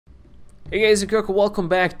Hey guys, it's Koko. Welcome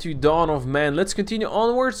back to Dawn of Man. Let's continue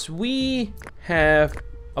onwards. We have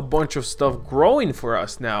a bunch of stuff growing for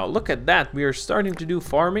us now. Look at that. We are starting to do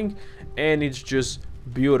farming and it's just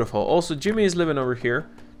beautiful. Also, Jimmy is living over here.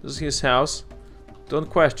 This is his house. Don't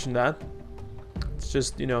question that. It's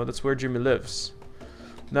just, you know, that's where Jimmy lives.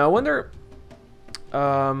 Now, I wonder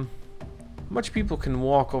how much people can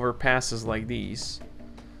walk over passes like these.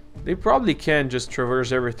 They probably can just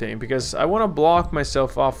traverse everything, because I want to block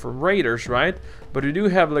myself off from raiders, right? But we do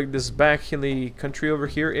have like this back hilly country over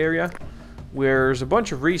here area where there's a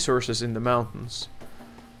bunch of resources in the mountains.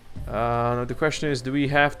 Now the question is, do we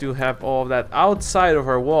have to have all of that outside of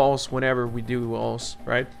our walls whenever we do walls,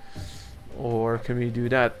 right? Or can we do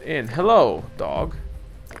that in? Hello, dog.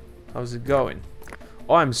 How's it going?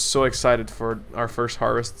 Oh, I'm so excited for our first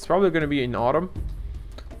harvest. It's probably going to be in autumn,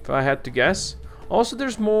 if I had to guess. Also,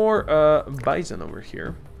 there's more bison over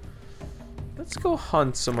here. Let's go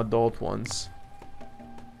hunt some adult ones.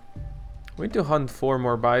 We need to hunt 4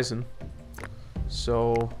 more bison.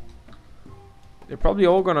 So they're probably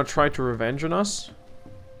all gonna try to revenge on us.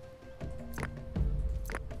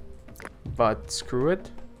 But screw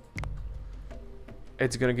it.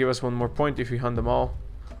 It's gonna give us 1 more point if we hunt them all.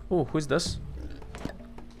 Oh, who's this?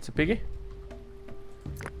 It's a piggy?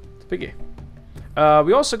 It's a piggy.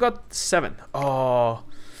 We also got 7. Oh,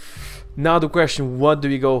 now the question: what do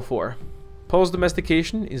we go for? Post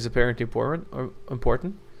domestication is apparently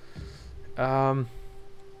important. You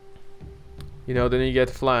know, then you get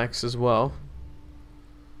flax as well.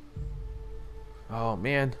 Oh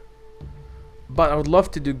man, but I would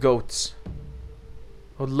love to do goats.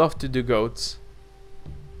 I would love to do goats,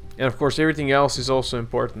 and of course, everything else is also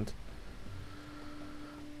important.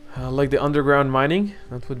 Like the underground mining,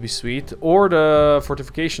 that would be sweet. Or the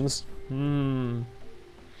fortifications.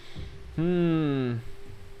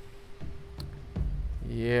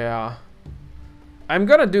 Yeah. I'm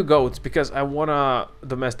gonna do goats because I wanna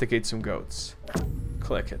domesticate some goats.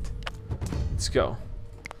 Click it. Let's go.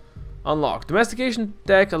 Unlock. Domestication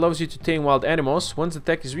tech allows you to tame wild animals. Once the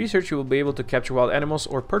tech is researched, you will be able to capture wild animals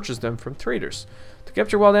or purchase them from traders. To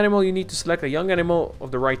capture wild animal, you need to select a young animal of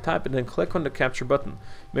the right type and then click on the capture button.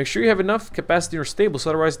 Make sure you have enough capacity in your stables,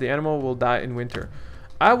 otherwise the animal will die in winter.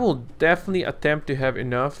 I will definitely attempt to have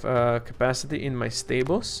enough capacity in my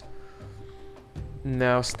stables.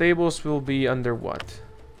 Now, stables will be under what?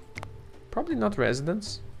 Probably not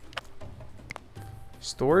residence.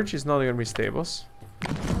 Storage is not going to be stables.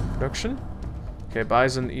 Production. Okay,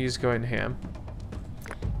 Bison is going ham.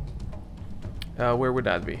 Where would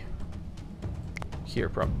that be? Here,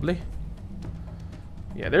 probably.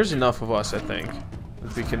 Yeah, there's enough of us, I think,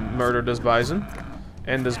 that we can murder this Bison.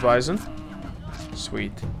 And this Bison.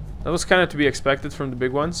 Sweet. That was kind of to be expected from the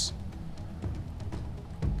big ones.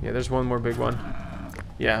 Yeah, there's one more big one.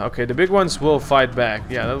 Yeah, okay, the big ones will fight back.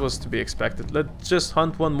 Yeah, that was to be expected. Let's just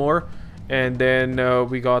hunt 1 more, and then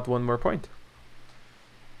we got 1 more point.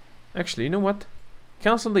 Actually, you know what?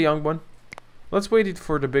 Cancel the young one. Let's wait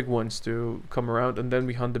for the big ones to come around, and then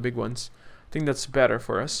we hunt the big ones. I think that's better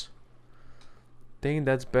for us.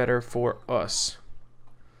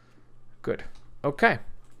 Good. Okay.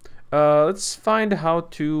 Let's find how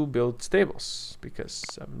to build stables, because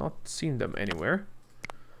I've not seen them anywhere.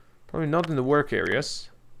 Probably not in the work areas.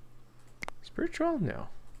 Spiritual? No.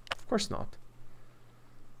 Of course not.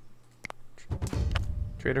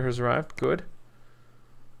 Trader has arrived. Good.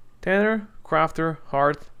 Tanner, crafter,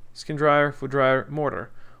 hearth, skin dryer, food dryer,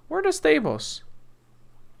 mortar. Where are the stables?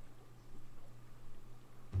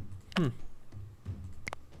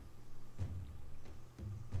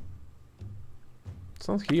 It's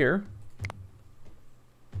not here.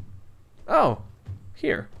 Oh,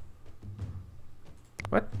 here.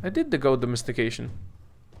 What? I did the goat domestication.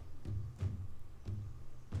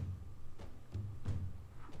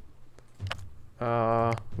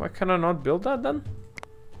 Why can I not build that then?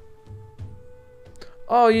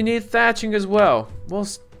 Oh, you need thatching as well. Well,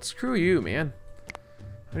 screw you, man.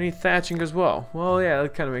 I need thatching as well. Well, yeah,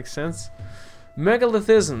 that kind of makes sense.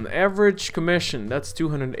 Megalithism, average commission. That's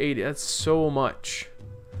 280. That's so much.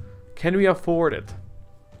 Can we afford it?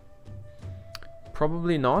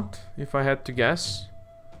 Probably not, if I had to guess.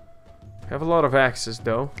 I have a lot of axes,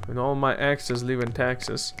 though. And all my axes live in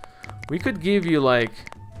taxes. We could give you, like,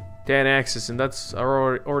 10 axes, and that's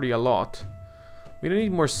already a lot. We don't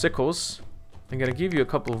need more sickles. I'm gonna give you a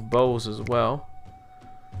couple of bows as well.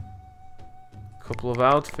 A couple of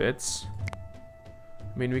outfits.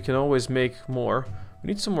 I mean, we can always make more. We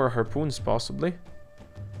need some more harpoons, possibly.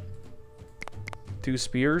 2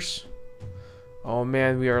 spears. Oh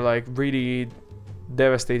man, we are like really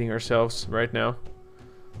devastating ourselves right now.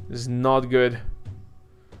 This is not good.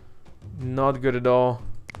 Not good at all.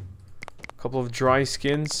 A couple of dry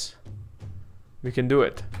skins. We can do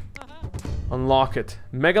it. Unlock it.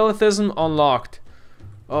 Megalithism unlocked.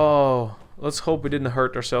 Oh, let's hope we didn't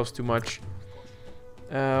hurt ourselves too much.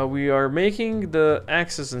 We are making the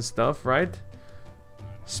axes and stuff, right?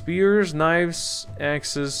 Spears, knives,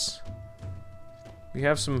 axes. We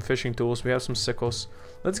have some fishing tools. We have some sickles.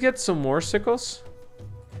 Let's get some more sickles.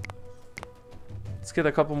 Let's get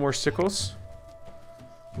a couple more sickles.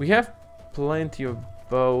 We have plenty of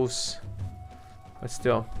bows. But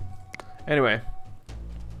still. Anyway.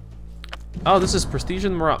 Oh, this is prestige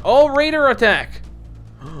and morale. Oh, raider attack!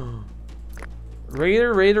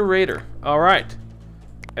 Raider. Alright.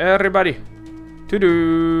 Everybody. To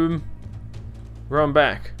doom. Run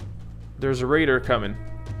back. There's a raider coming.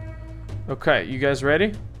 Okay, you guys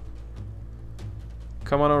ready?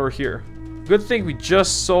 Come on over here. Good thing we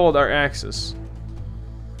just sold our axes.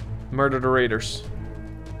 Murder the raiders.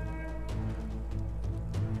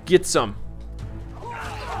 Get some.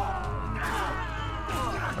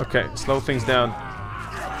 Okay, slow things down.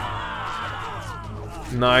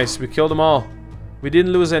 Nice, we killed them all. We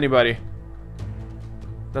didn't lose anybody.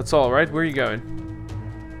 That's all, right? Where are you going?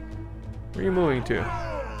 Where are you moving to?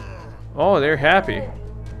 Oh, they're happy.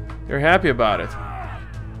 They're happy about it.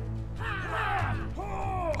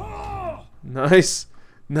 Nice.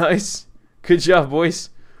 Nice. Good job, boys.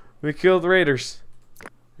 We killed raiders.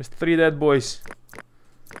 There's 3 dead boys.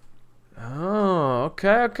 Oh,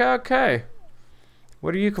 okay.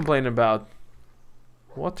 What are you complaining about?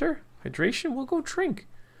 Water? Hydration? We'll go drink.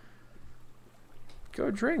 Go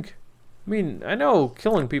drink. I mean, I know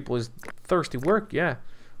killing people is thirsty work, yeah.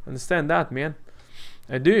 Understand that, man.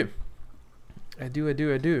 I do. I do.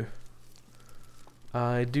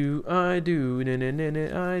 Right.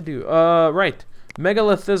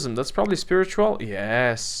 Megalithism. That's probably spiritual.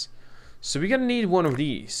 Yes. So we're gonna need one of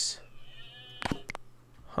these.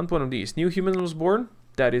 Hunt one of these. New human was born.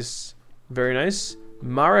 That is very nice.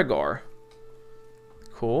 Maragar.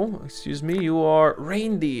 Cool. Excuse me. You are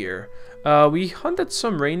reindeer. We hunted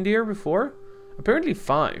some reindeer before. Apparently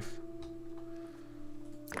 5.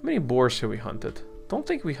 How many boars have we hunted? Don't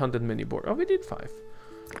think we hunted many boars. Oh, we did 5.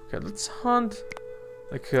 Okay, let's hunt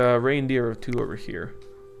like a reindeer or 2 over here.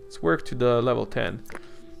 Let's work to the level 10.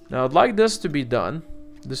 Now I'd like this to be done.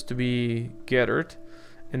 This to be gathered.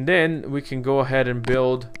 And then we can go ahead and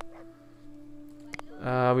build.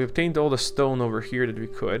 We obtained all the stone over here that we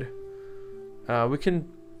could. We can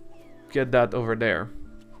get that over there.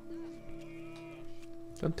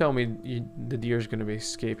 Don't tell me the deer is going to be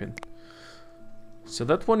escaping. So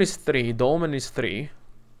that one is 3. Dolmen is 3.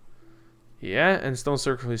 Yeah, and stone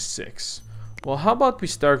circle is 6. Well, how about we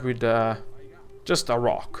start with just a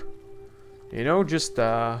rock? You know, just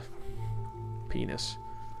a penis.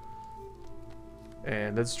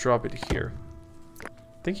 And let's drop it here.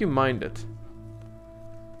 I think you mined it.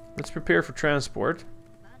 Let's prepare for transport.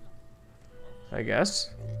 I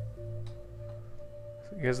guess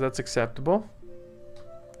that's acceptable.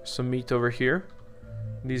 Some meat over here.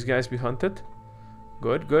 These guys be hunted.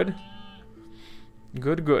 Good.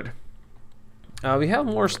 We have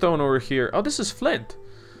more stone over here. Oh, this is flint.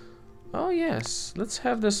 Oh, yes. Let's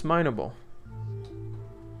have this mineable.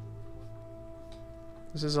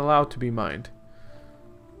 This is allowed to be mined.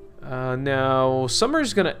 Now,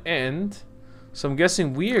 summer's gonna end. So I'm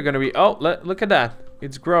guessing we are gonna be... Oh, look at that.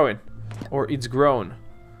 It's growing. Or it's grown.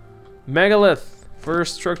 Megalith.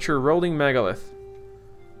 First structure, rolling megalith.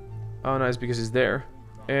 Oh, nice, because it's there.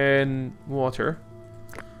 And water.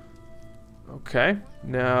 Okay.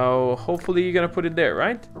 Now, hopefully you're gonna put it there,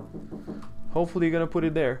 right? Hopefully you're gonna put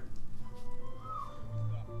it there.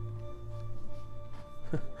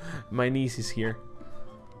 My niece is here.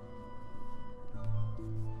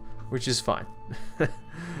 Which is fine.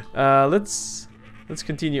 Let's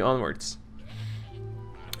continue onwards.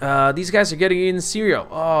 These guys are getting in cereal.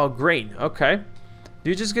 Oh, grain. Okay. Do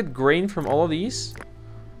you just get grain from all of these?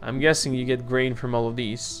 I'm guessing you get grain from all of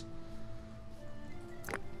these.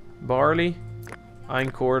 Barley,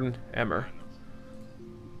 einkorn, emmer.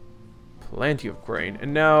 Plenty of grain.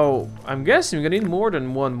 And now, I'm guessing we're gonna need more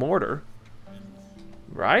than 1 mortar.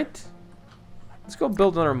 Right? Let's go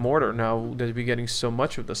build another mortar now that we're getting so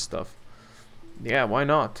much of this stuff. Yeah, why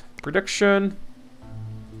not? Production.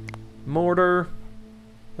 Mortar.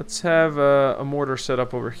 Let's have a mortar set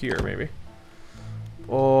up over here, maybe.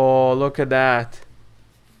 Oh, look at that.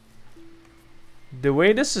 The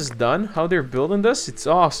way this is done, how they're building this, it's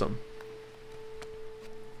awesome.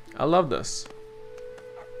 I love this.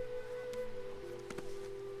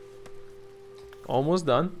 Almost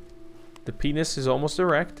done. The penis is almost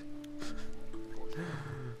erect.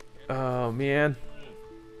 Oh, man.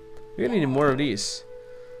 We need more of these.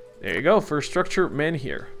 There you go, first structure man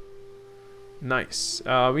here. Nice.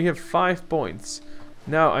 We have 5 points.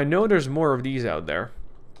 Now, I know there's more of these out there.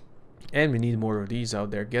 And we need more of these out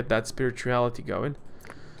there. Get that spirituality going.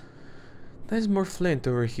 There's more flint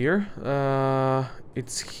over here.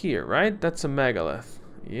 It's here, right? That's a megalith.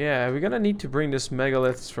 Yeah, we're gonna need to bring this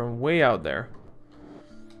megaliths from way out there.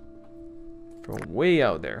 From way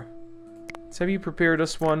out there. Let's have you prepare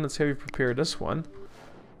this one. Let's have you prepare this one.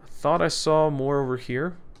 I thought I saw more over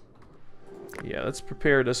here. Yeah, let's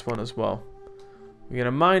prepare this one as well. We're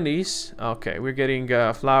gonna mine these. Okay, we're getting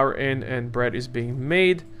flour in and bread is being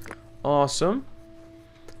made. Awesome.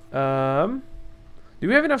 Do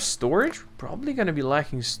we have enough storage? We're probably gonna be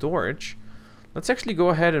lacking storage. Let's actually go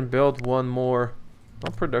ahead and build one more,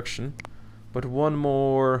 not production, but one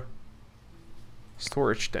more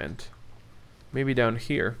storage tent. Maybe down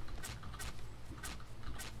here.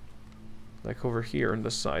 Like over here on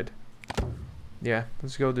this side. Yeah,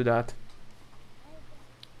 let's go do that.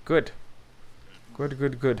 Good. Good,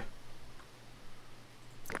 good, good.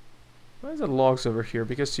 Why is there logs over here?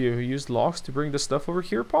 Because you used logs to bring the stuff over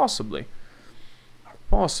here? Possibly.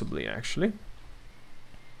 Possibly, actually.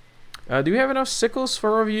 Do we have enough sickles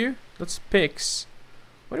for our view? That's picks.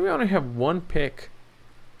 Why do we only have 1 pick?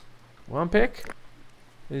 1 pick?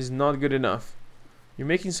 It is not good enough. You're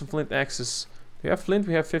making some flint axes. Do we have flint?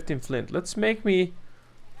 We have 15 flint. Let's make me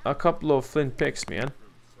a couple of flint picks, man.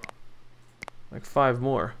 Like 5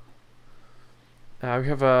 more. We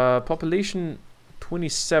have a population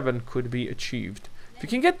 27 could be achieved. If we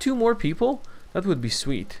can get 2 more people, that would be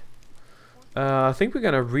sweet. I think we're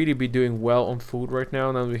gonna really be doing well on food right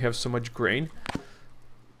now that we have so much grain.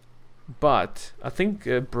 But I think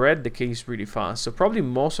bread decays really fast, so probably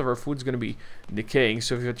most of our food's gonna be decaying.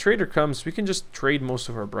 So if a trader comes, we can just trade most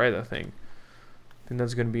of our bread, I think. I think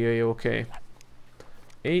that's gonna be a-okay.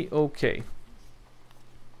 A-okay.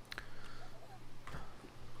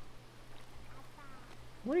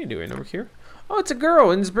 What are you doing over here? Oh, it's a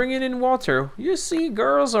girl and it's bringing in water. You see,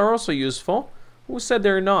 girls are also useful. Who said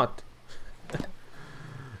they're not?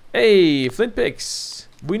 Hey, flint picks.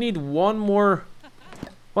 We need one more.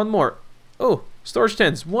 One more. Oh, storage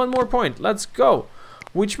tents. 1 more point. Let's go.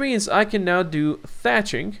 Which means I can now do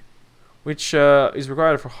thatching, which is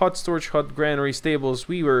required for hut, storage hut, granary, stables,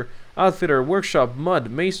 weaver, outfitter, workshop,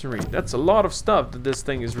 mud, masonry. That's a lot of stuff that this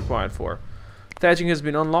thing is required for. Thatching has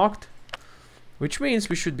been unlocked, which means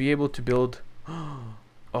we should be able to build.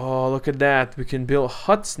 Oh, look at that. We can build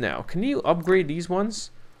huts now. Can you upgrade these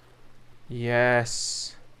ones?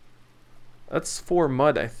 Yes. That's 4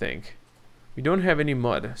 mud, I think. We don't have any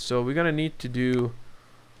mud, so we're gonna need to do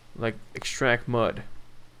like extract mud.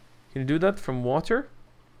 Can you do that from water?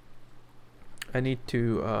 I need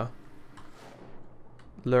to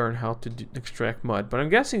learn how to extract mud, but I'm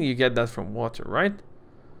guessing you get that from water, right?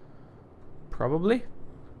 Probably.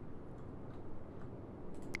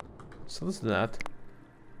 So let's do that.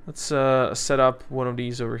 Let's set up one of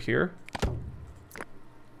these over here.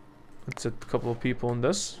 Let's set a couple of people on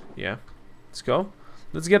this. Yeah, let's go.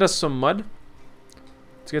 Let's get us some mud.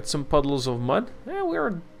 Let's get some puddles of mud. Yeah,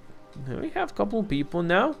 we have a couple of people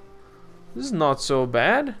now. This is not so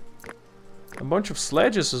bad. A bunch of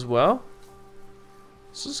sledges as well.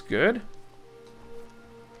 This is good.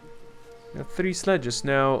 We have 3 sledges.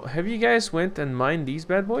 Now, have you guys went and mined these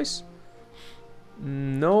bad boys?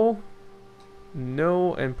 No.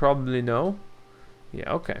 No, and probably no.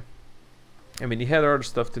 Yeah, okay. I mean, he had other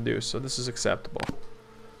stuff to do, so this is acceptable.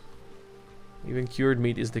 Even cured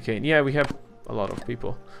meat is decaying. Yeah, we have a lot of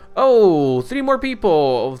people. Oh, 3 more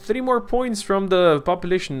people. 3 more points from the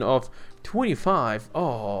population of 25.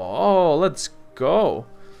 Oh, let's go.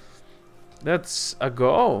 That's a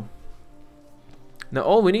go. Now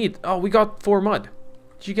all we need. Oh, we got 4 mud.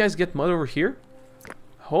 Did you guys get mud over here?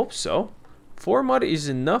 Hope so. 4 mud is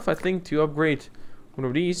enough, I think, to upgrade one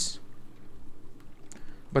of these.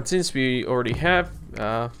 But since we already have,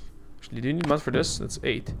 actually, do you need mud for this? That's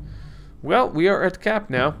 8. Well, we are at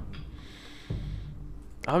cap now.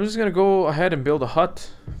 I'm just gonna go ahead and build a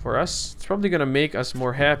hut for us. It's probably gonna make us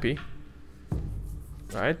more happy,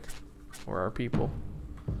 right? Or our people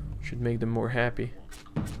should make them more happy.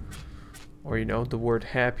 Or, you know, the word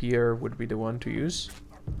happier would be the one to use.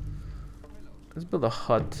 Let's build a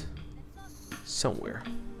hut somewhere.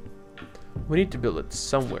 We need to build it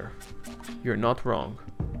somewhere. You're not wrong.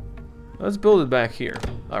 Let's build it back here.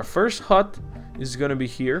 Our first hut is gonna be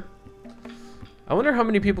here. I wonder how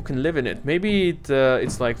many people can live in it. Maybe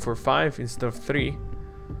it's like for 5 instead of 3.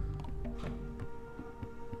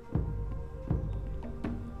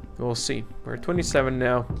 We'll see. We're at 27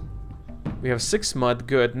 now. We have 6 mud.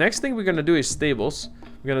 Good. Next thing we're gonna do is stables.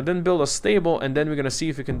 We're gonna then build a stable, and then we're gonna see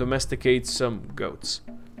if we can domesticate some goats.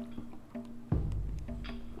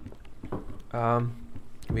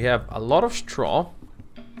 We have a lot of straw.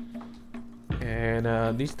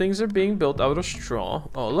 And these things are being built out of straw.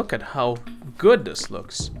 Oh, look at how good this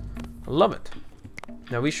looks. I love it.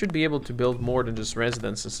 Now we should be able to build more than just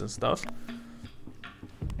residences and stuff.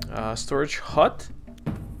 Storage hut.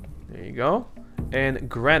 There you go. And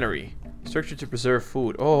granary. Structure to preserve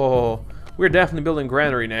food. Oh, we're definitely building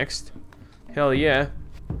granary next. Hell yeah.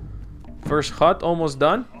 First hut almost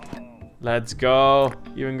done. Let's go.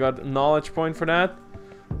 Even got a knowledge point for that.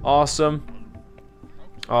 Awesome.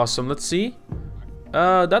 Awesome. Let's see.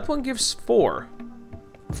 That one gives 4.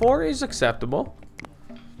 4 is acceptable.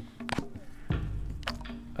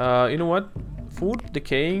 You know what? Food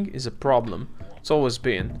decaying is a problem. It's always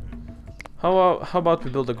been. How about we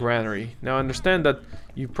build a granary? Now I understand that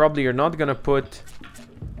you probably are not gonna put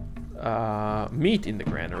meat in the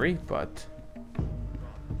granary, but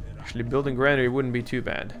actually building granary wouldn't be too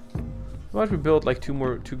bad. How about we build like two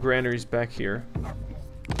granaries back here?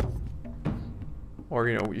 Or,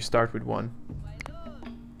 you know, you start with one.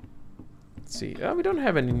 Let's see. We don't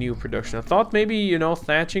have any new production. I thought maybe, you know,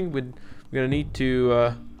 thatching we're gonna need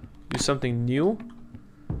to do something new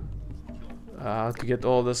to get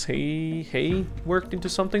all this hay worked into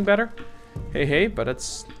something better. Hey, but that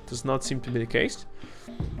does not seem to be the case.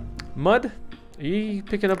 Mud. Are you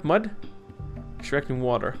picking up mud? Extracting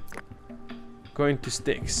water. Going to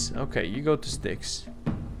sticks. Okay, you go to sticks.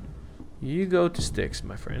 You go to sticks,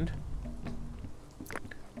 my friend.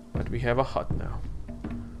 But we have a hut now.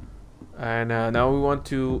 And now we want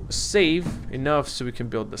to save enough so we can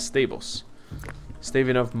build the stables. Save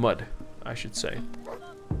enough mud, I should say.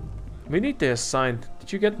 We need to assign...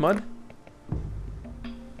 Did you get mud?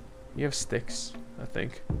 You have sticks, I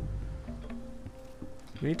think.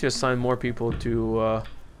 We need to assign more people to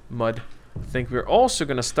mud. I think we're also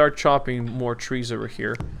gonna start chopping more trees over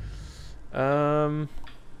here.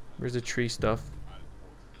 Where's the tree stuff?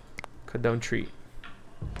 Cut down tree.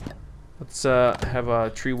 Let's have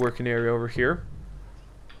a tree working area over here.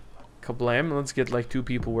 Kablam. Let's get like 2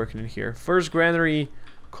 people working in here. First granary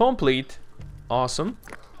complete. Awesome.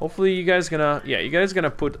 Hopefully you guys gonna... Yeah, you guys gonna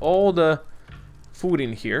put all the food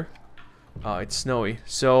in here. It's snowy.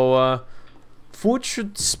 So, food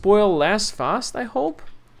should spoil less fast, I hope.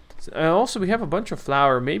 Also, we have a bunch of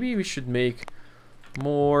flour. Maybe we should make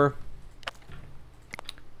more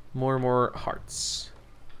hearts.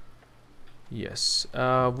 Yes,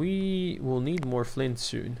 we will need more flint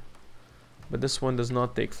soon. But this one does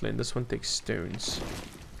not take flint. This one takes stones.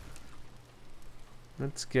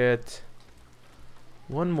 Let's get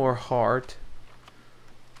one more heart.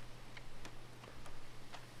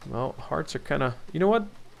 Well, hearts are kind of... You know what?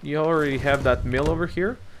 You already have that mill over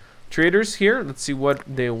here. Traders here. Let's see what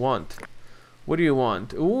they want. What do you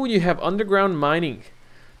want? Ooh, you have underground mining.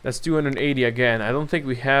 That's 280 again. I don't think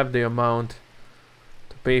we have the amount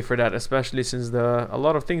to pay for that, especially since a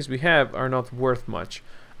lot of things we have are not worth much.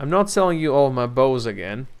 I'm not selling you all my bows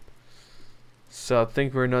again. So I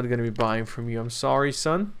think we're not going to be buying from you. I'm sorry,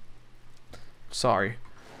 son. Sorry.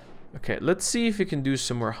 Okay, let's see if we can do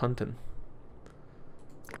some more hunting.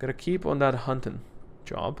 Gotta keep on that hunting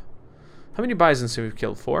job. How many bisons have we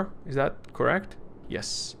killed? 4? Is that correct?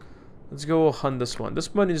 Yes. Let's go hunt this one.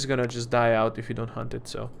 This one is gonna just die out if you don't hunt it,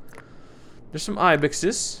 so. There's some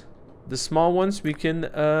ibexes. The small ones we can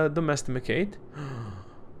domesticate.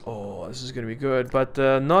 Oh, this is gonna be good, but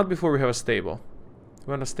not before we have a stable.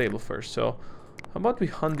 We want a stable first, so how about we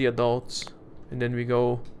hunt the adults and then we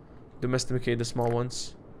go domesticate the small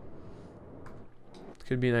ones.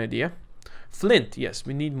 Could be an idea. Flint, yes,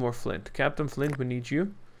 we need more flint. Captain Flint, we need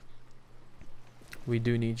you. We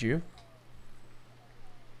do need you.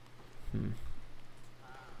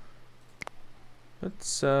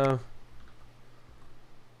 Let's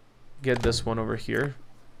get this one over here.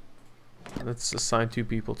 Let's assign 2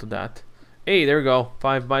 people to that. Hey, there we go.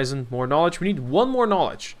 5 bison, more knowledge. We need 1 more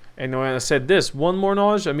knowledge. And when I said this, 1 more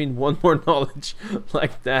knowledge, I mean 1 more knowledge.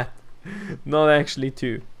 Like that. Not actually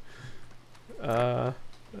 2.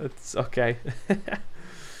 It's okay.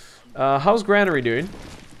 How's granary doing?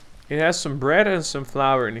 It has some bread and some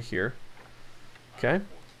flour in here. Okay.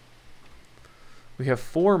 We have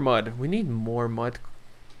 4 mud. We need more mud.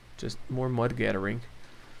 Just more mud gathering.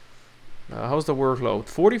 How's the workload?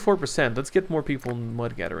 44%. Let's get more people in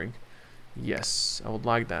mud gathering. Yes, I would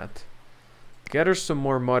like that. Gather some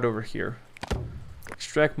more mud over here.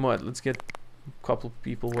 Extract mud. Let's get a couple of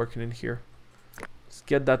people working in here. Let's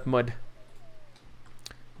get that mud.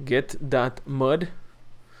 Get that mud.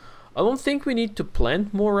 I don't think we need to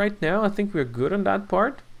plant more right now. I think we're good on that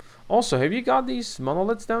part. Also, have you got these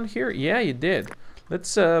monoliths down here? Yeah, you did.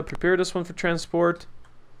 Let's prepare this one for transport.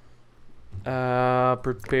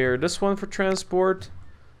 Prepare this one for transport.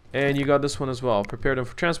 And you got this one as well. Prepare them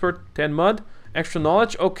for transport. 10 mud. Extra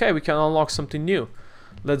knowledge. Okay, we can unlock something new.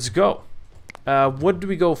 Let's go. What do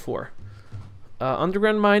we go for?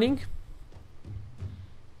 Underground mining.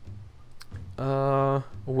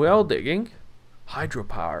 Well digging.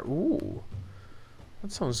 Hydropower. Ooh.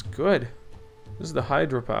 That sounds good. This is the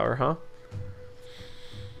hydropower, huh?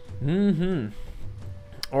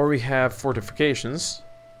 Or we have fortifications.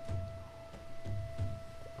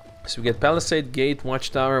 So we get palisade, gate,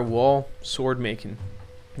 watchtower, wall, sword making.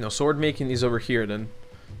 No, sword making is over here then.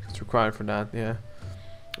 It's required for that, yeah.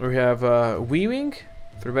 Or we have weaving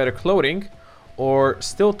for better clothing, or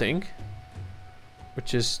stilting,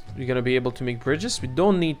 which is you're gonna be able to make bridges. We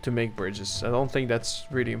don't need to make bridges. I don't think that's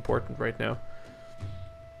really important right now.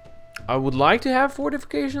 I would like to have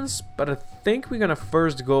fortifications, but I think we're gonna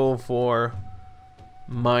first go for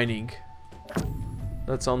mining.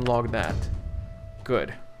 Let's unlock that.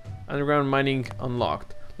 Good. Underground mining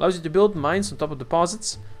unlocked. Allows you to build mines on top of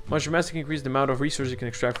deposits. Much dramatically increase the amount of resources you can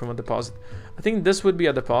extract from a deposit. I think this would be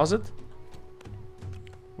a deposit,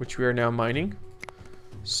 which we are now mining.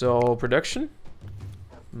 So production,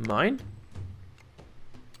 mine.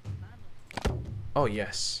 Oh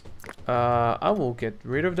yes. I will get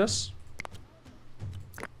rid of this.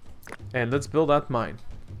 And let's build that mine.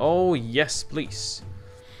 Oh yes, please.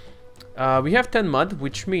 We have 10 mud,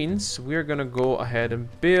 which means we're gonna go ahead and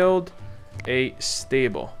build a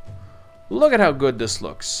stable. Look at how good this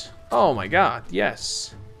looks. Oh my god,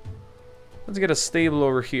 yes. Let's get a stable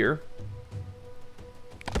over here.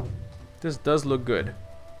 This does look good.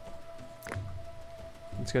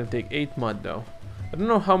 It's gonna take 8 mud though. I don't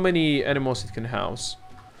know how many animals it can house.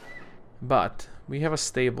 But we have a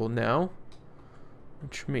stable now,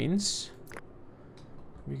 which means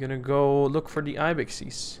we're gonna go look for the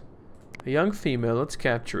ibexes. A young female, let's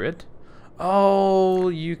capture it. Oh,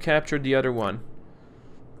 you captured the other one.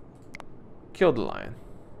 Kill the lion.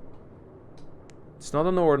 It's not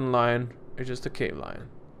a northern lion, it's just a cave lion.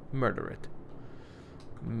 Murder it.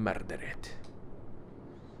 Murder it.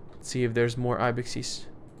 Let's see if there's more ibexes.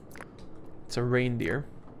 It's a reindeer.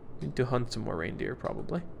 We need to hunt some more reindeer,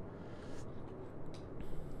 probably.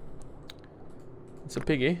 It's a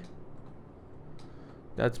piggy.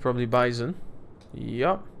 That's probably bison.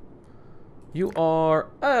 Yup. You are...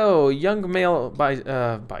 Oh, young male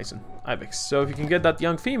bison. Ibex. So if you can get that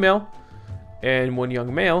young female and one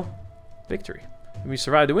young male, victory. And we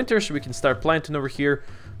survive the winter, so we can start planting over here.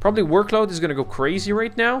 Probably workload is gonna go crazy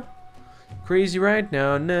right now. Crazy right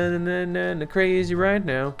now. Na na na na na. Crazy right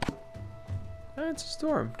now. It's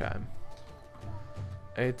storm time.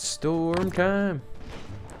 It's storm time.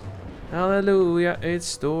 Hallelujah, it's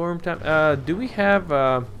storm time. Do we have,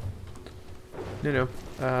 no,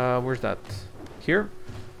 where's that? Here?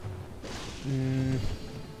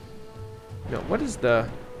 No, what is the,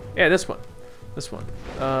 yeah, this one. This one.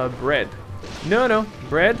 Bread. No,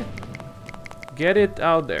 bread. Get it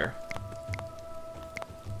out there.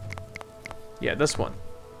 Yeah, this one.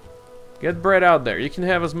 Get bread out there. You can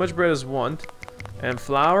have as much bread as you want. And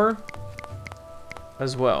flour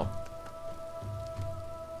as well.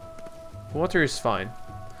 Water is fine.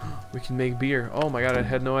 We can make beer. Oh my god, I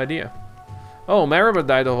had no idea. Oh, Marib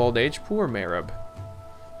died of old age. Poor Marib.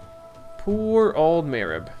 Poor old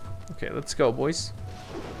Marib. Okay, let's go, boys.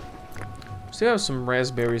 Still have some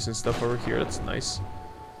raspberries and stuff over here. That's nice.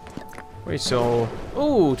 Wait, so...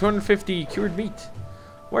 Oh, 250 cured meat.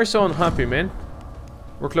 Why are you so unhappy, man?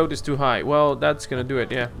 Workload is too high. Well, that's gonna do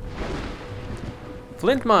it, yeah.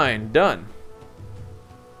 Flint mine, done.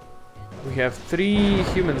 We have 3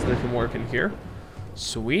 humans that can work in here.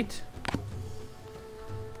 Sweet.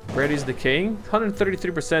 Bread is decaying.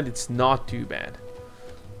 133%, it's not too bad.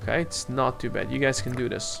 Okay, it's not too bad. You guys can do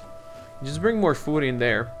this. Just bring more food in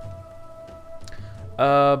there.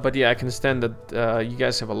 But yeah, I can understand that you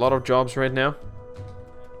guys have a lot of jobs right now.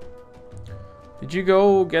 Did you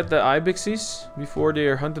go get the ibexes before they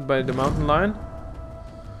are hunted by the mountain lion?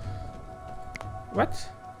 What?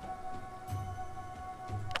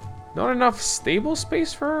 Not enough stable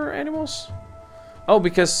space for animals? Oh,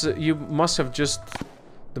 because you must have just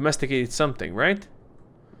domesticated something, right?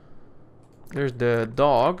 There's the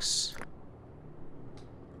dogs.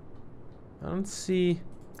 I don't see...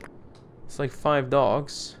 It's like 5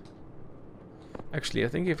 dogs. Actually, I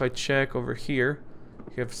think if I check over here,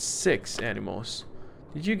 you have 6 animals.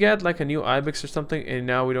 Did you get like a new ibex or something and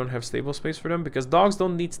now we don't have stable space for them? Because dogs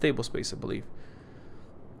don't need stable space, I believe.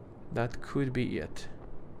 That could be it.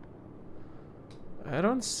 I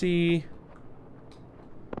don't see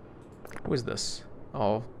Who is this?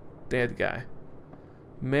 Oh, dead guy.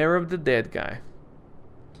 Mayor of the dead guy.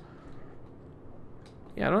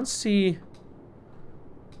 Yeah, I don't see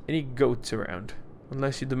any goats around.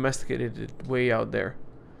 Unless you domesticated it way out there.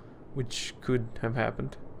 Which could have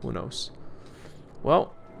happened. Who knows?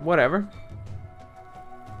 Well, whatever.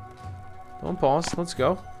 Don't pause. Let's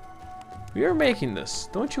go. We are making this.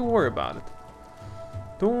 Don't you worry about it.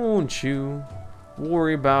 Don't you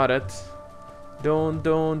worry about it. Don't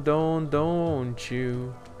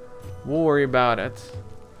you worry about it.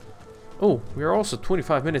 Oh, we are also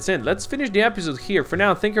 25 minutes in. Let's finish the episode here. For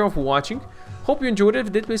now, thank you all for watching. Hope you enjoyed it. If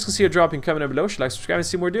you did, please consider dropping a comment down below. Like, subscribe, and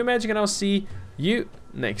see more Doom Magic, and I'll see you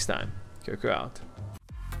next time. Koko out.